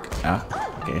 Ah,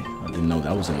 okay. I didn't know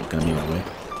that wasn't gonna be my way.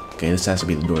 Okay, this has to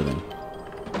be the door then.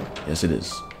 Yes, it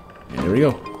is. And there we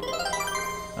go.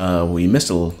 We missed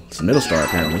some middle star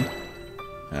apparently.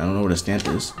 I don't know where the stamp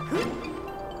is.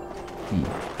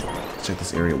 Let's check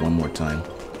this area one more time.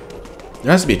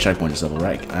 There has to be a checkpoint this level,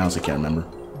 right? I honestly can't remember.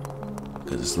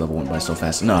 Because this level went by so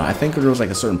fast. No, I think there was like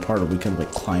a certain part where we could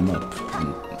like climb up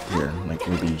in here. Like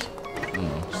maybe, I don't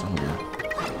know, somewhere.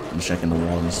 I'm checking the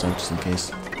wall and stuff just in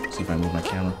case. See if I move my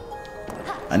camera.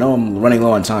 I know I'm running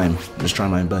low on time. I'm just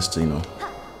trying my best to, you know,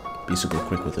 be super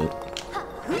quick with it.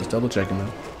 Just double checking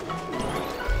though.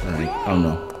 Alright, I don't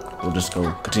know. We'll just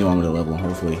go continue on with the level,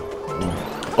 hopefully.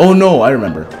 Oh no, I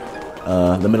remember.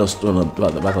 The middle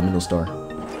about the middle star.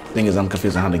 Thing is, I'm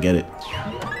confused on how to get it.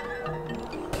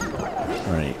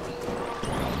 Alright.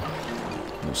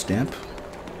 No stamp.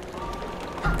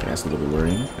 Okay, that's a little bit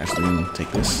worrying. Actually, I'm gonna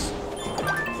take this.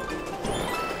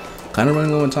 Kind of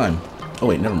running low on time. Oh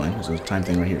wait, never mind. There's a time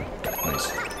thing right here.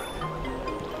 Nice.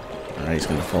 Alright, he's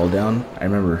gonna fall down. I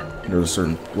remember there was a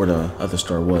certain where the other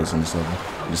star was in this level.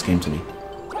 It just came to me.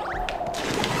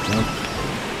 Jump.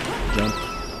 Jump.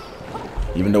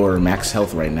 Even though we're max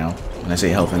health right now. When I say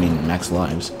health, I mean max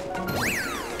lives.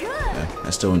 Yeah, I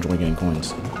still enjoy getting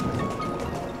coins.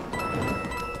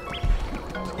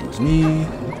 Excuse me.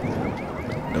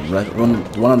 The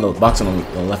one on the box on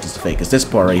the left is the fake. It's this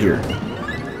part right here.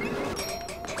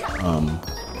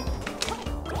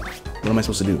 What am I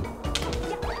supposed to do?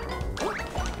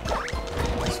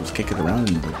 I'm supposed to kick it around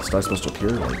and the star's supposed to appear?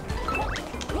 Like,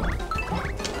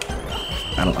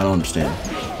 I don't understand.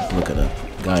 Look at a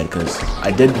guide, because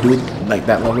I did do like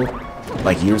that level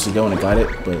like years ago and I got it,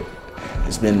 but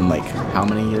it's been like how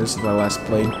many years since I last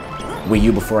played Wii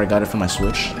U before I got it for my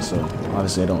Switch, so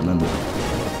obviously I don't remember.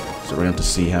 So we're gonna have to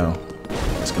see how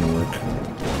it's gonna work.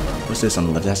 What's this on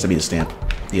the left? It has to be the stamp.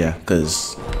 Yeah,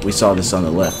 because we saw this on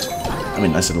the left. I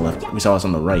mean, I said the left. We saw us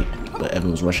on the right, but Evan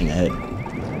was rushing ahead.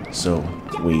 So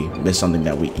we missed something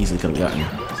that we easily could have gotten.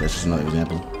 So that's just another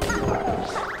example.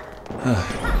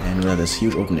 And we have this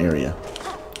huge open area.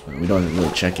 We don't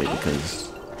really check it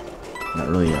because we're not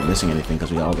really missing anything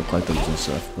because we got all the collectibles and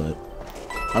stuff. But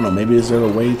I don't know, maybe is there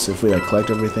a way to, if we like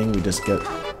collect everything, we just get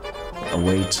a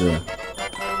way to,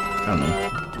 I don't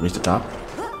know, reach the top?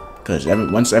 Because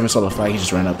once Evan saw the flag, he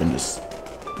just ran up and just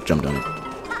jumped on it.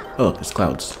 Oh, look, it's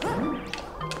clouds.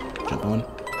 Jump on.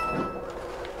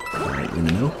 Alright, in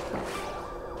the middle.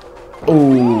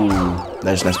 Oh,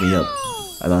 that just messed me up.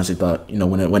 I honestly thought, you know,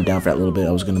 when it went down for that little bit,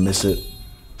 I was going to miss it.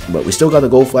 But we still got the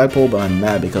gold flagpole, but I'm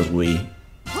mad because we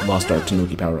lost our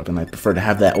Tanuki power-up, and I prefer to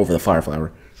have that over the fire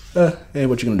flower. Hey,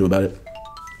 what you gonna do about it?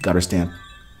 Got her stamp.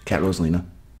 Cat Rosalina.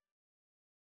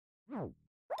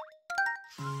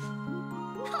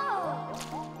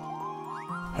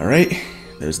 Alright,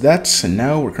 there's that, and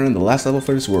now we're currently the last level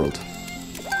for this world.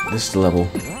 This is the level,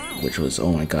 which was,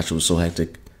 oh my gosh, it was so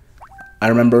hectic. I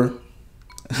remember,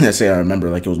 I say I remember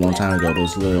like it was a long time ago, but it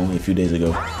was literally only a few days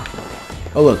ago.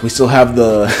 Oh look, we still have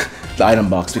the item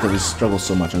box because we struggled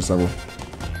so much on this level.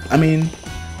 I mean,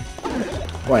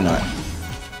 why not?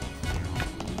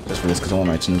 Just for this, because I want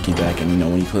my Tanuki back, and you know,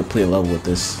 when you play a level with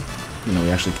this, you know,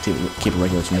 we actually keep a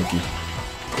regular Tanuki.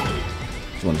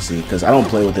 Just want to see, because I don't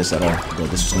play with this at all,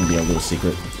 but this is going to be a little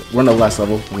secret. We're on the last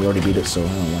level, and we already beat it, so I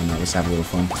don't know why not. Let's have a little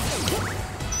fun.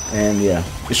 And yeah,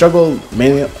 we struggle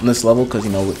mainly on this level because,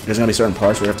 you know, there's going to be certain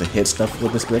parts where you have to hit stuff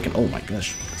with this brick, and oh my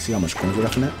gosh, see how much coins we're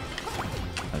left in that?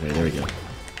 Okay, there we go.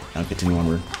 Now continue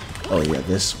onward. Oh yeah,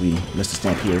 this, we missed a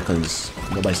stamp here because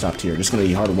nobody stopped here. This is going to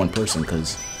be hard with one person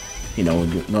because, you know,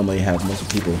 you normally have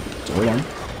multiple people. So hold on.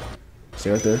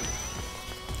 Stay right there.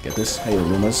 Get this. Hey,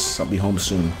 Rumas, I'll be home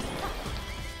soon.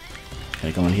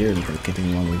 Okay, come on here and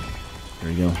continue onward. There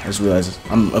we go. I just realized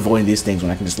I'm avoiding these things when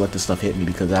I can just let this stuff hit me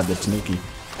because I have the Tanuki.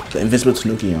 The invisible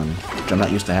Tanuki on, which I'm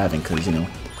not used to having because, you know,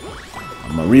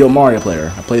 I'm a real Mario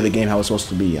player. I play the game how it's supposed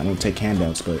to be. I don't take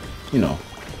handouts, but, you know,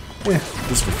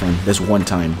 just for fun. This one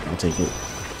time, I'll take it.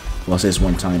 Well, I'll say it's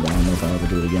one time, but I don't know if I'll ever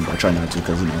do it again. But I try not to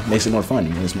because, you know, it makes it more fun.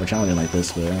 It's more challenging like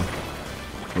this, but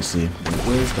we'll see.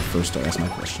 Where's the first star? That's my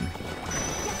question.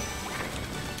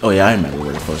 Oh, yeah, I remember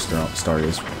where the first star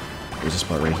is. There's this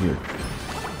part right here.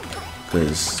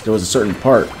 Because there was a certain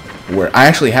part where I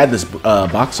actually had this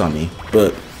box on me,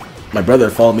 but my brother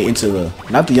followed me into the,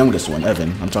 not the youngest one,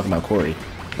 Evan, I'm talking about Corey.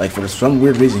 Like, for some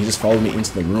weird reason, he just followed me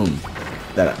into the room.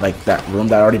 That room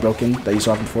that I already broke in, that you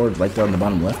saw before, right there on the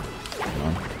bottom left.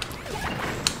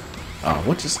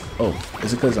 What just, oh,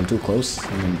 is it because I'm too close?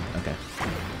 Okay.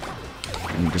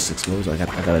 And it just explodes. I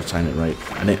gotta time it right.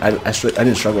 I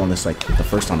didn't struggle on this like the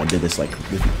first time I did this. Like,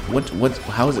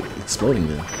 how is it exploding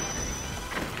there?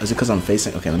 Is it because I'm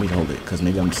facing? Okay, let me hold it because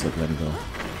maybe I'm just like letting go.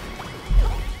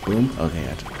 Boom. Okay,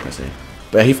 I press A.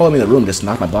 But he followed me in the room, just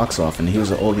knocked my box off, and he was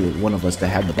the only one of us that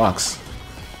had the box.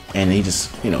 And he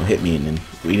just, you know, hit me, and then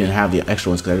we didn't have the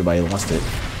extra ones because everybody lost it.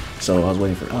 So I was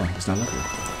waiting for, oh, it's not lucky.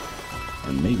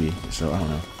 And maybe, so I don't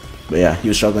know. But yeah, he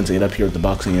was struggling to get up here with the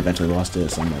box, and he eventually lost it,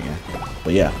 so I'm like, yeah.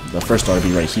 But yeah, the first star would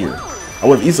be right here. I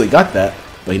would have easily got that,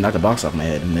 but he knocked the box off my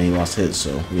head, and then he lost his,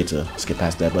 so we had to skip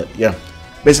past that. But yeah,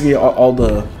 basically all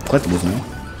the collectibles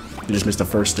now. You just missed the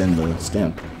first and the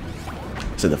stamp.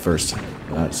 I said the first,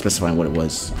 specifying what it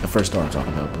was. The first star I'm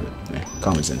talking about, but yeah,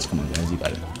 common sense. Come on, guys, you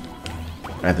got it.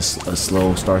 I have this a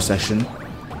slow star section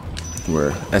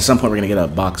where at some point we're gonna get a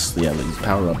box. Yeah, like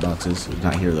power-up boxes.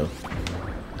 Not here though.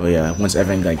 But yeah, once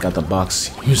Evan got the box,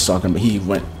 he was talking, but he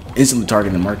went instantly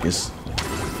targeting Marcus.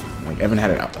 Like Evan had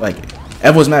it out. Like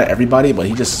Evan was mad at everybody, but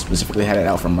he just specifically had it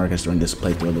out for Marcus during this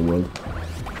playthrough of the world.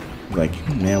 Like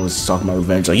man was talking about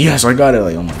revenge. Like yes, I got it.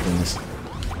 Like oh my goodness.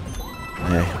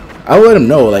 Yeah, I'll let him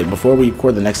know. Like before we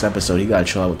record the next episode, he gotta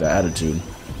chill out with that attitude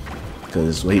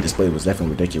because what he displayed was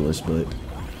definitely ridiculous. But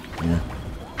yeah,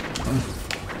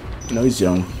 you know he's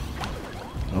young.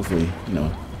 Hopefully, you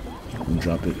know, he can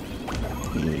drop it.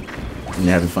 You know, and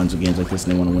they're having fun with games like this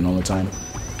and they want to win all the time.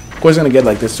 Of course, gonna get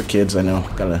like this to kids. I know,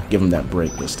 gotta give them that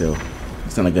break, but still,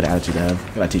 it's not a good attitude to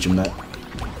have. Gotta teach them that.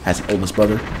 Has an oldest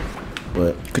brother,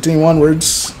 but continue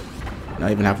onwards.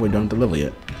 Not even halfway done with the level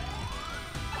yet,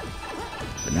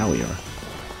 but now we are.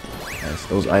 Yes,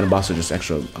 those item boxes are just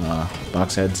extra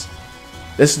box heads.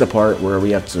 This is the part where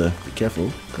we have to be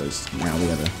careful because now we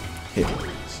gotta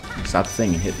stop the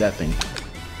thing and hit that thing.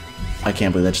 I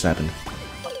can't believe that just happened.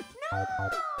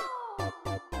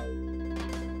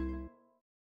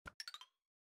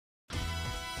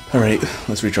 Alright,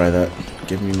 let's retry that.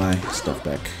 Give me my stuff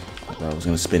back. I was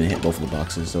gonna spin and hit both of the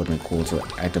boxes. That would've been cool to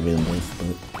activate them both,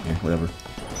 but yeah, whatever.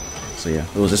 So yeah,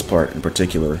 it was this part in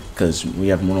particular because we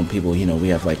have more people. You know, we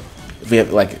have like, if we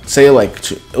have like, say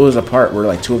like, it was a part where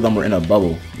like 2 of them were in a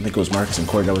bubble. I think it was Marcus and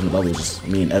Corey that was in the bubble. It was just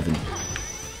me and Evan.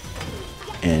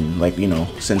 And like, you know,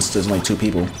 since there's only 2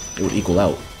 people, it would equal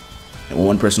out. And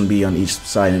one person would be on each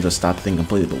side and just stop the thing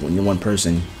completely. But when you're one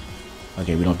person,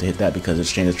 okay, we don't have to hit that because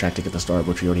it's change the track to get the star,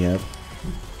 which we already have.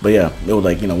 But yeah, it would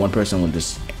like, you know, one person would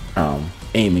just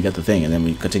aim and get the thing, and then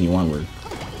we continue onward.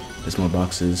 There's more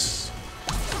boxes.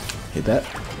 Hit that.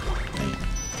 Dang.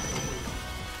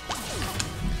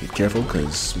 Be careful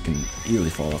because we can easily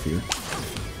fall off here.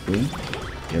 Boom.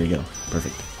 There we go.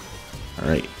 Perfect.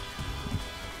 Alright.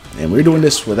 And we're doing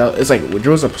this without, it's like,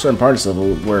 there was a certain part of this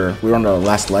level where we were on the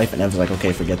last life and Evan's like,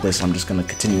 okay, forget this, I'm just going to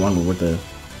continue on with the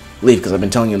leaf because I've been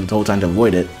telling you the whole time to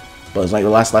avoid it. But it's like the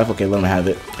last life, okay, let him have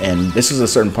it. And this is a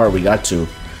certain part we got to.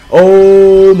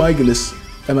 Oh my goodness.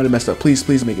 I might have messed up. Please,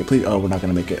 please make it. Please. Oh, we're not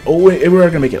going to make it. Oh, wait, we're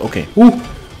not going to make it. Okay. Woo.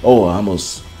 Oh, I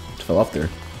almost fell off there.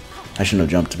 I shouldn't have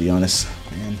jumped, to be honest.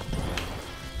 Man.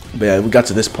 But yeah, we got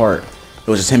to this part. It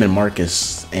was just him and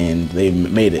Marcus, and they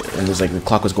made it. And it was like the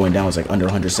clock was going down. It was like under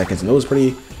 100 seconds, and it was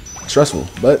pretty stressful,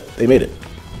 but they made it.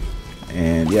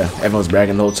 And yeah, everyone was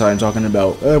bragging the whole time, talking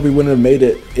about, we wouldn't have made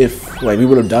it if, like, we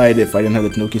would have died if I didn't have the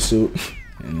Tanuki suit.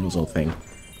 And it was the whole thing.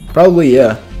 Probably,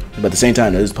 yeah. But at the same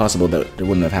time, it is possible that it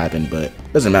wouldn't have happened, but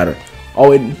it doesn't matter.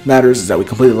 All it matters is that we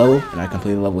completed the level, and I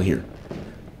completed the level here.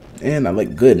 And I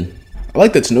like good. I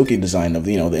like the Tanuki design of,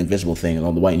 you know, the invisible thing and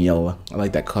all the white and yellow. I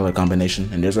like that color combination.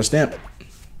 And there's our stamp.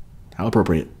 How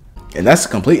appropriate. And that's the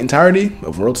complete entirety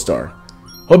of World Star.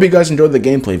 Hope you guys enjoyed the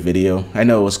gameplay video. I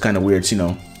know it was kind of weird, you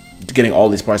know, getting all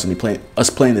these parts of me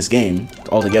playing this game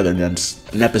all together, and then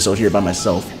just an episode here by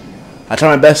myself. I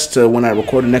try my best to, when I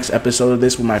record the next episode of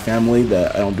this with my family,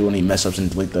 that I don't do any mess ups and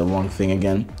delete the wrong thing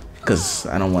again, because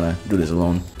I don't want to do this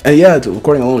alone. And yeah,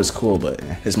 recording alone is cool, but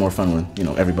it's more fun when, you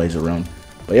know, everybody's around.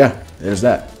 But yeah, there's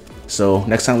that. So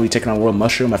next time we take on World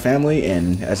Mushroom, my family,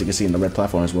 and as you can see in the red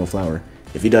platform is World Flower.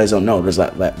 If you guys don't know, there's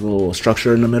that little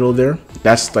structure in the middle there.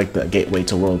 That's like the gateway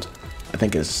to World, I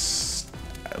think it's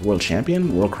World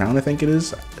Champion, World Crown, I think it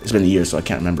is. It's been years, so I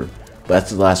can't remember. But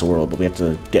that's the last world, but we have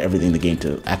to get everything in the game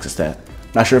to access that.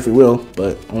 Not sure if we will,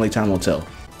 but only time will tell.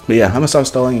 But yeah, I'm gonna stop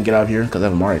stalling and get out of here because I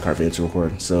have a Mario Kart video to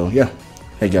record. So yeah,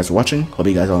 thank you guys for watching. Hope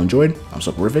you guys all enjoyed. I'm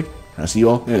Soporific, and I'll see you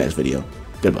all in the next video.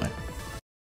 Goodbye.